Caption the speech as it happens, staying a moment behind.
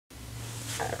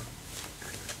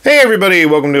Hey everybody,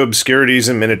 welcome to Obscurities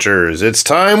and Miniatures. It's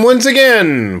time once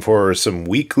again for some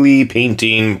weekly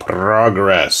painting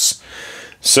progress.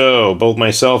 So, both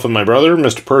myself and my brother,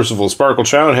 Mr. Percival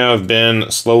Sparklechout, have been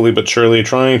slowly but surely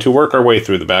trying to work our way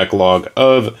through the backlog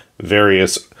of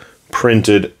various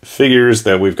printed figures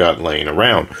that we've got laying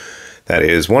around. That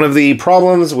is one of the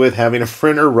problems with having a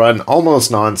printer run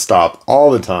almost non-stop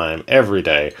all the time, every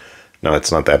day. No,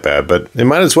 it's not that bad, but it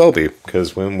might as well be,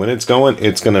 because when it's going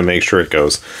to make sure it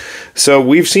goes. So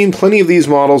we've seen plenty of these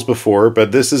models before,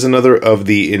 but this is another of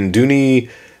the Iduni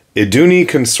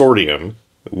Consortium,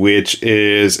 which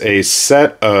is a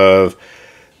set of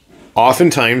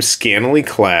oftentimes scantily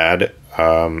clad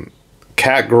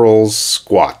cat girls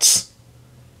squats.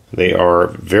 They are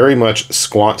very much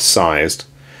squat sized,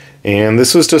 and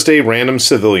this was just a random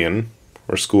civilian,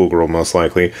 or schoolgirl most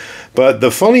likely. But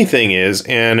the funny thing is,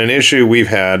 and an issue we've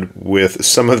had with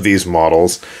some of these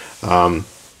models,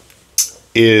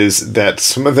 is that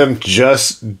some of them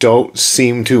just don't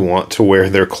seem to want to wear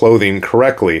their clothing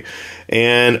correctly.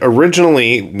 And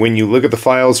originally, when you look at the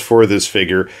files for this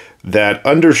figure, that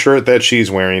undershirt that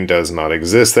she's wearing does not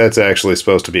exist. That's actually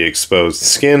supposed to be exposed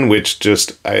skin, which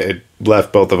just it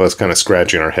left both of us kind of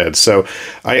scratching our heads. So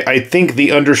I think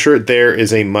the undershirt there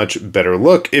is a much better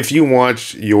look. If you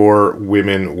want your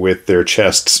women with their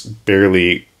chests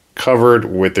barely covered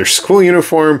with their school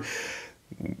uniform,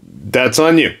 that's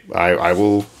on you. I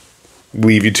will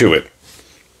leave you to it.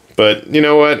 But you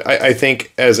know what? I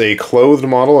think as a clothed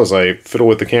model, as I fiddle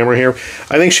with the camera here,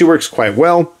 I think she works quite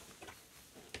well.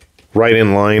 Right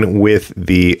in line with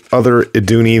the other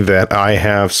Iduni that I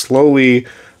have slowly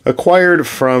acquired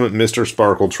from Mr.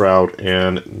 Sparklechout,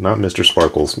 and not Mr.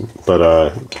 Sparkles,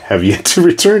 but have yet to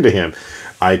return to him.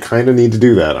 I kind of need to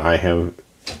do that. I have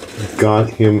got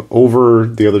him over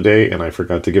the other day, and I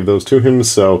forgot to give those to him,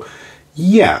 so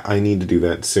yeah, I need to do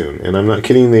that soon. And I'm not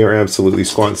kidding, they are absolutely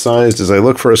squat-sized as I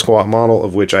look for a squat model,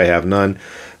 of which I have none.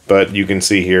 But you can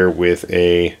see here with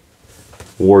a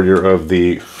warrior of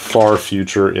the far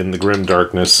future in the grim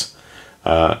darkness,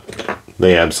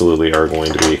 they absolutely are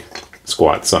going to be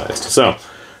squat-sized. So,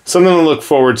 something to look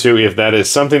forward to if that is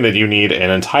something that you need an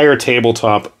entire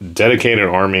tabletop dedicated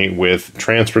army with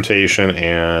transportation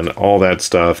and all that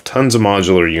stuff, tons of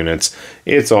modular units.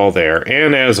 It's all there.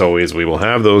 And as always, we will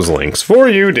have those links for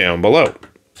you down below.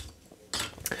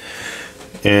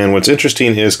 And what's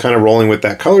interesting is kind of rolling with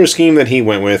that color scheme that he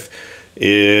went with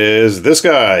is this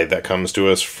guy that comes to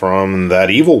us from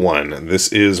That Evil One.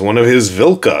 This is one of his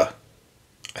Vilka.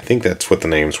 I think that's what the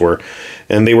names were.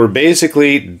 And they were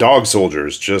basically dog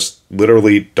soldiers, just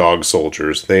literally dog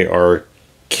soldiers. They are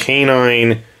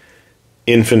canine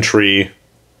infantry,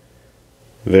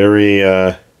 very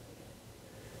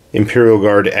Imperial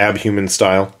Guard abhuman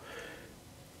style.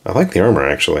 I like the armor,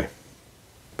 actually.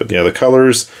 But yeah, the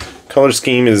color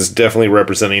scheme is definitely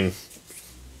representing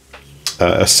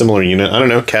a similar unit. I don't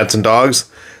know, cats and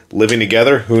dogs living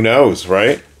together, who knows,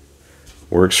 right?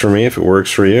 Works for me if it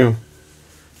works for you.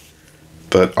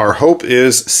 But our hope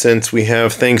is, since we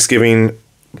have Thanksgiving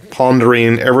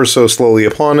pondering ever so slowly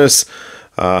upon us,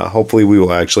 hopefully we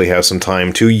will actually have some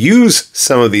time to use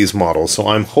some of these models. So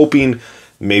I'm hoping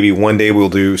maybe one day we'll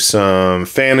do some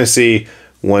fantasy,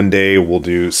 one day we'll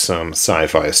do some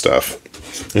sci-fi stuff.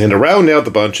 And to round out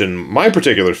the bunch, and my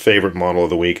particular favorite model of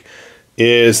the week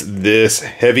is this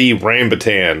heavy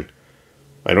Rambutan.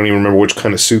 I don't even remember which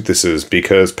kind of suit this is,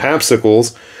 because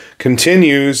Papsicles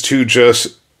continues to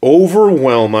just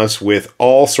overwhelm us with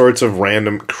all sorts of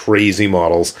random crazy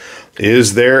models.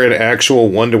 Is there an actual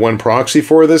one-to-one proxy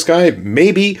for this guy?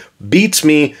 Maybe. Beats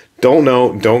me. Don't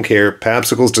know. Don't care.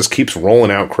 Papsicles just keeps rolling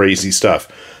out crazy stuff.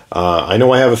 I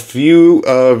know I have a few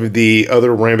of the other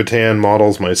Rambutan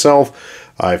models myself.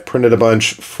 I've printed a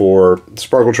bunch for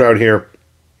Sparklechout here.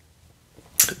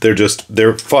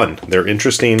 They're fun. They're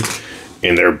interesting.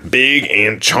 And they're big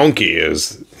and chunky,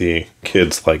 as the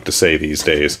kids like to say these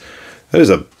days. That is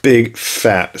a big,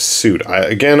 fat suit.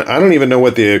 Again, I don't even know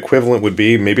what the equivalent would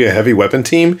be. Maybe a heavy weapon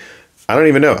team? I don't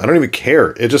even know. I don't even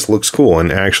care. It just looks cool and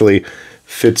actually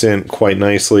fits in quite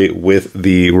nicely with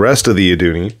the rest of the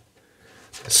Iduni.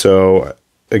 So,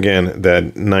 again,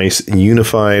 that nice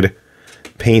unified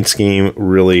paint scheme,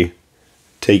 really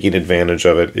taking advantage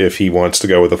of it if he wants to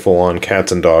go with a full-on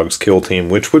cats and dogs kill team,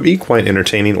 which would be quite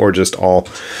entertaining, or just all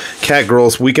cat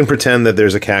girls. We can pretend that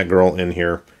there's a cat girl in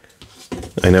here.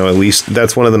 I know at least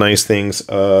that's one of the nice things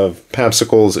of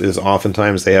Papsicles is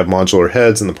oftentimes they have modular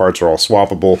heads and the parts are all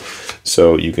swappable,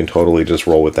 so you can totally just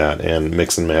roll with that and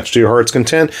mix and match to your heart's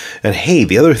content. And hey,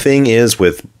 the other thing is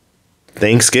with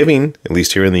Thanksgiving, at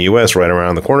least here in the US, right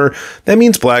around the corner, that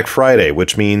means Black Friday,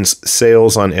 which means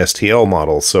sales on STL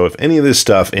models. So if any of this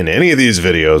stuff in any of these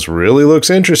videos really looks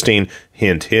interesting,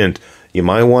 hint, hint, you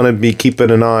might want to be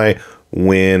keeping an eye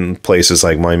when places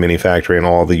like My Mini Factory and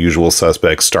all the usual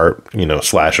suspects start,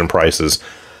 slashing prices.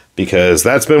 Because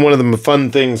that's been one of the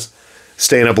fun things,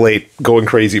 staying up late, going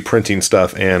crazy, printing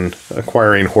stuff, and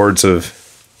acquiring hordes of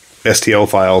STL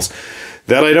files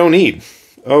that I don't need.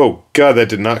 Oh, God, that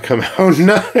did not come out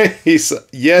nice.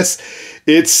 Yes,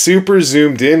 it's super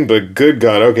zoomed in, but good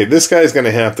God. Okay, this guy's going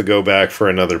to have to go back for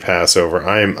another Passover.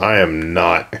 I am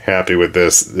not happy with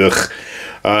this. Ugh.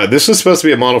 This was supposed to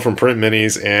be a model from Print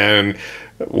Minis, and,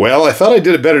 well, I thought I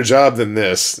did a better job than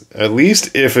this. At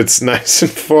least if it's nice and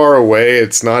far away,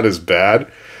 it's not as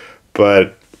bad.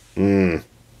 But,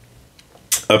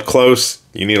 up close,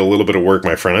 you need a little bit of work,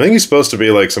 my friend. I think he's supposed to be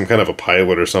like some kind of a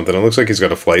pilot or something. It looks like he's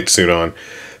got a flight suit on.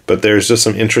 But there's just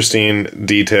some interesting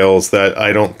details that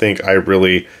I don't think I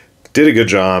really did a good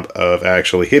job of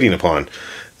actually hitting upon.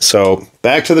 So,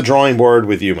 back to the drawing board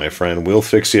with you, my friend. We'll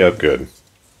fix you up good.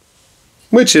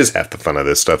 Which is half the fun of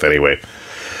this stuff anyway.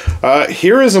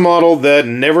 Here is a model that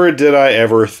never did I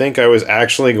ever think I was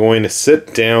actually going to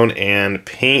sit down and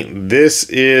paint. This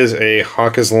is a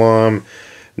Haqqislam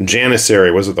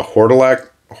Janissary. Was it the Hortlak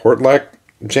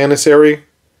Janissary?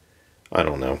 I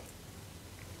don't know.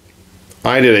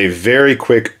 I did a very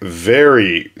quick,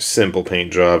 very simple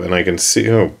paint job, and I can see,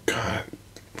 oh God,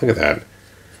 look at that.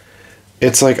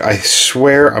 It's like, I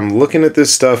swear, I'm looking at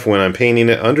this stuff when I'm painting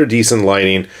it under decent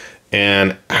lighting,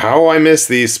 and how I miss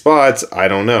these spots, I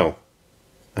don't know.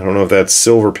 I don't know if that's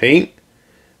silver paint,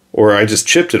 or I just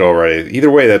chipped it already. Either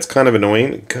way, that's kind of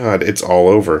annoying. God, it's all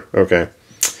over. Okay.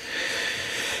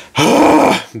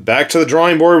 Back to the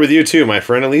drawing board with you too, my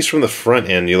friend. At least from the front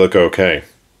end, you look okay.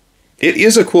 It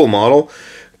is a cool model.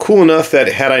 Cool enough that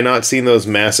had I not seen those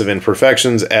massive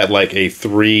imperfections at like a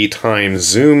 3x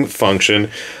zoom function,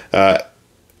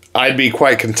 I'd be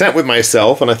quite content with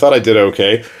myself, and I thought I did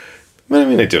okay. I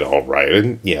mean, I did all right.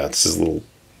 And yeah, it's just little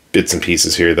bits and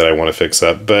pieces here that I want to fix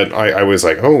up. But I was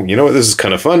like, oh, you know what? This is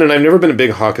kind of fun. And I've never been a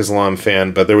big Haqqislam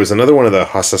fan, but there was another one of the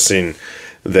Hassassin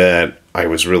that I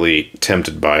was really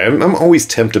tempted by. I'm always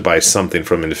tempted by something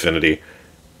from Infinity.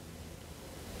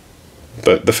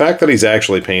 But the fact that he's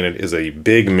actually painted is a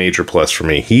big major plus for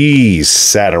me. He's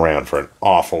sat around for an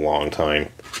awful long time.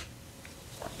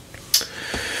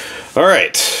 All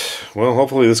right. Well,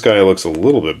 hopefully this guy looks a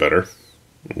little bit better.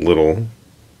 Little.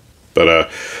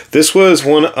 But this was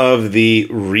one of the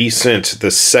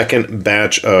second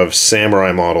batch of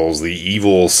samurai models, the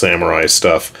evil samurai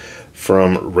stuff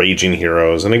from Raging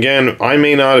Heroes. And again, I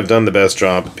may not have done the best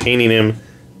job painting him,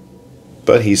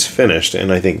 but he's finished,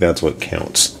 and I think that's what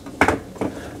counts.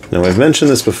 Now, I've mentioned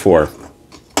this before,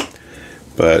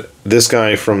 but this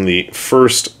guy from the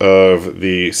first of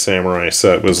the samurai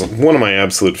set was one of my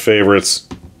absolute favorites.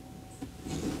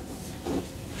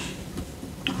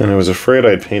 And I was afraid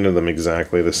I'd painted them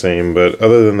exactly the same, but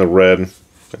other than the red,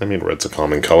 I mean, red's a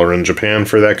common color in Japan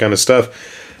for that kind of stuff,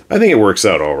 I think it works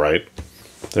out all right.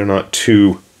 They're not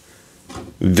too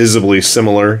visibly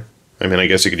similar. I mean, I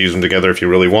guess you could use them together if you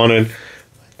really wanted.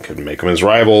 Couldn't make them as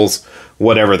rivals,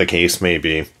 whatever the case may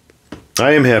be.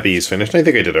 I am happy he's finished. I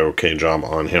think I did an okay job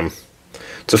on him.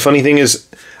 The funny thing is,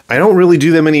 I don't really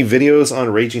do that many videos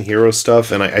on Raging Hero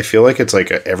stuff, and I feel like it's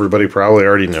like everybody probably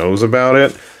already knows about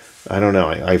it. I don't know.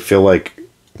 I feel like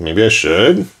maybe I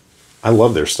should. I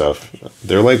love their stuff.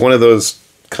 They're like one of those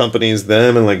companies,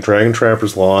 them and like Dragon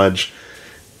Trappers Lodge,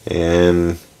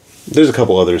 and there's a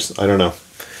couple others. I don't know.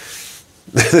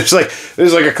 there's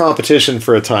like a competition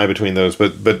for a tie between those,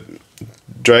 but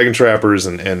Dragon Trappers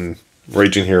and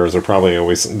Raging Heroes are probably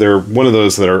always, they're one of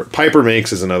those that are, Piper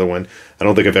Makes is another one. I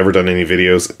don't think I've ever done any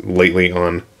videos lately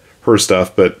on her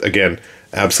stuff, but again,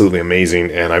 absolutely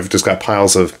amazing, and I've just got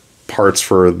piles of parts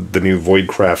for the new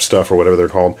Voidcraft stuff or whatever they're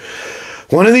called.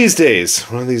 One of these days.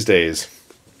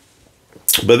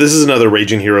 But this is another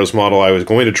Raging Heroes model. I was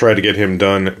going to try to get him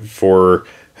done for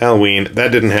Halloween.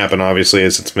 That didn't happen, obviously,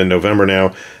 as it's mid-November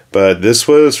now. But this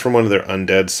was from one of their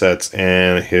Undead sets,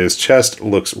 and his chest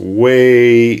looks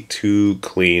way too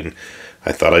clean.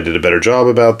 I thought I did a better job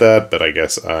about that, but I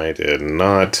guess I did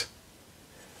not.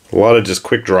 A lot of just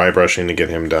quick dry brushing to get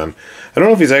him done. I don't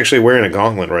know if he's actually wearing a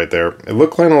gauntlet right there. It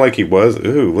looked kind of like he was.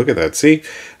 Ooh, look at that. See?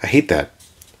 I hate that.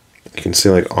 You can see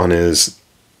like on his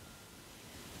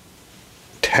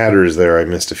tatters there, I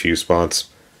missed a few spots.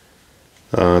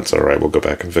 It's alright. We'll go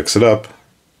back and fix it up.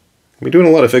 We're doing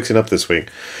a lot of fixing up this week.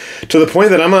 To the point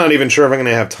that I'm not even sure if I'm going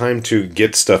to have time to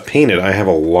get stuff painted. I have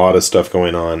a lot of stuff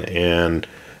going on, and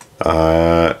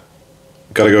got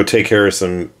to go take care of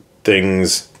some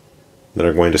things that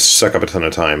are going to suck up a ton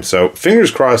of time. So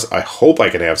fingers crossed, I hope I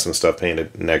can have some stuff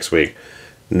painted next week.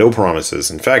 No promises.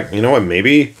 In fact, you know what,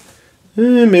 maybe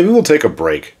we'll take a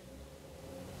break.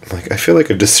 Like, I feel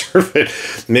like I deserve it.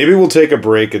 Maybe we'll take a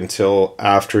break until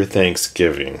after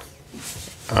Thanksgiving.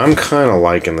 I'm kind of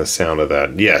liking the sound of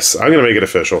that. Yes, I'm going to make it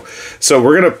official. So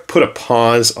we're going to put a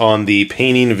pause on the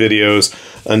painting videos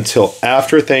until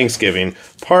after Thanksgiving.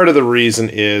 Part of the reason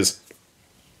is,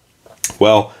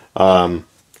 well, I'm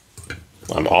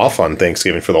off on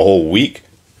Thanksgiving for the whole week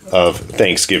of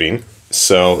Thanksgiving.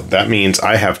 So that means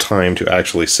I have time to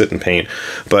actually sit and paint.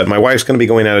 But my wife's going to be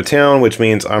going out of town, which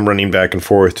means I'm running back and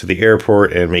forth to the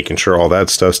airport and making sure all that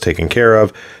stuff's taken care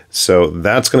of. So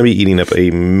that's going to be eating up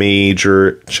a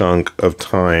major chunk of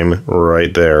time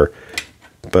right there.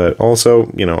 But also,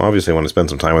 you know, obviously I want to spend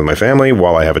some time with my family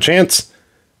while I have a chance.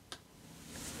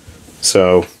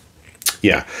 So,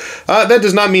 yeah. That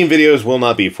does not mean videos will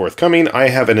not be forthcoming. I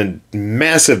have a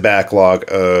massive backlog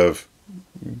of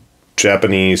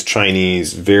Japanese,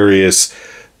 Chinese, various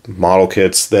model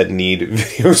kits that need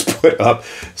videos put up.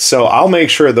 So I'll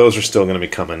make sure those are still going to be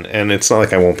coming. And it's not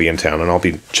like I won't be in town and I'll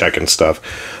be checking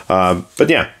stuff. But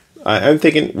yeah, I'm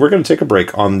thinking we're going to take a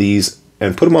break on these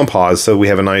and put them on pause so we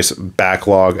have a nice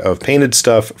backlog of painted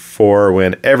stuff for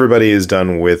when everybody is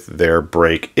done with their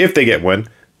break, if they get one.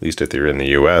 At least if they're in the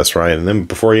US, right? And then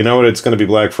before you know it, it's going to be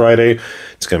Black Friday.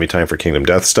 It's going to be time for Kingdom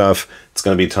Death stuff. It's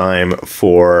going to be time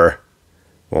for...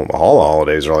 well, all the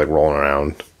holidays are like rolling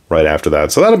around right after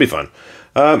that. So that'll be fun.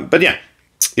 But yeah,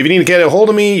 if you need to get a hold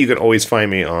of me, you can always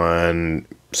find me on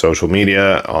social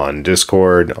media, on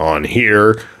Discord, on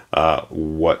here,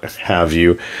 what have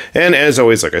you. And as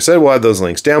always, like I said, we'll have those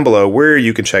links down below where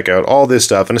you can check out all this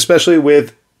stuff. And especially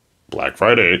with Black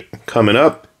Friday coming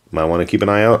up, you might want to keep an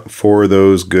eye out for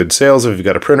those good sales if you've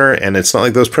got a printer. And it's not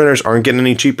like those printers aren't getting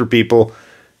any cheaper, people.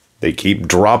 They keep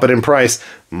dropping in price.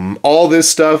 All this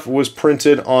stuff was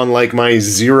printed on like my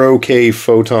 0K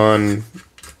Photon.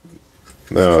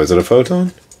 No, is it a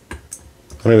Photon?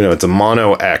 I don't even know. It's a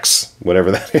Mono X,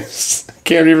 whatever that is. I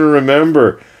can't even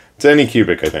remember. It's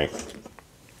Anycubic, I think.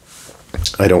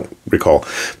 I don't recall.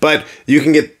 But you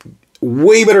can get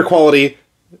way better quality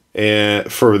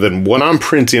than what I'm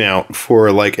printing out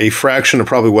for like a fraction of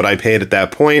probably what I paid at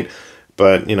that point.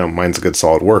 But, you know, mine's a good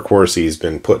solid workhorse. He's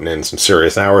been putting in some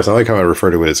serious hours. I like how I refer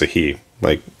to it as a he.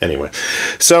 Like, anyway.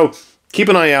 So, keep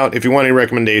an eye out if you want any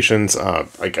recommendations.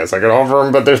 I guess I could offer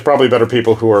them, but there's probably better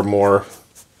people who are more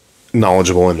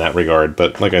knowledgeable in that regard.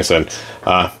 But, like I said,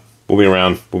 we'll be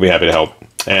around. We'll be happy to help.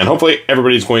 And hopefully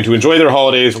everybody's going to enjoy their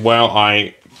holidays while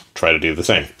I try to do the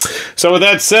same. So, with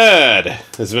that said,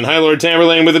 this has been High Lord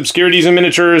Tamerlane with Obscurities and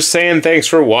Miniatures saying thanks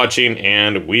for watching,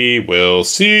 and we will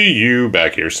see you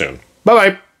back here soon.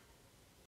 Bye-bye.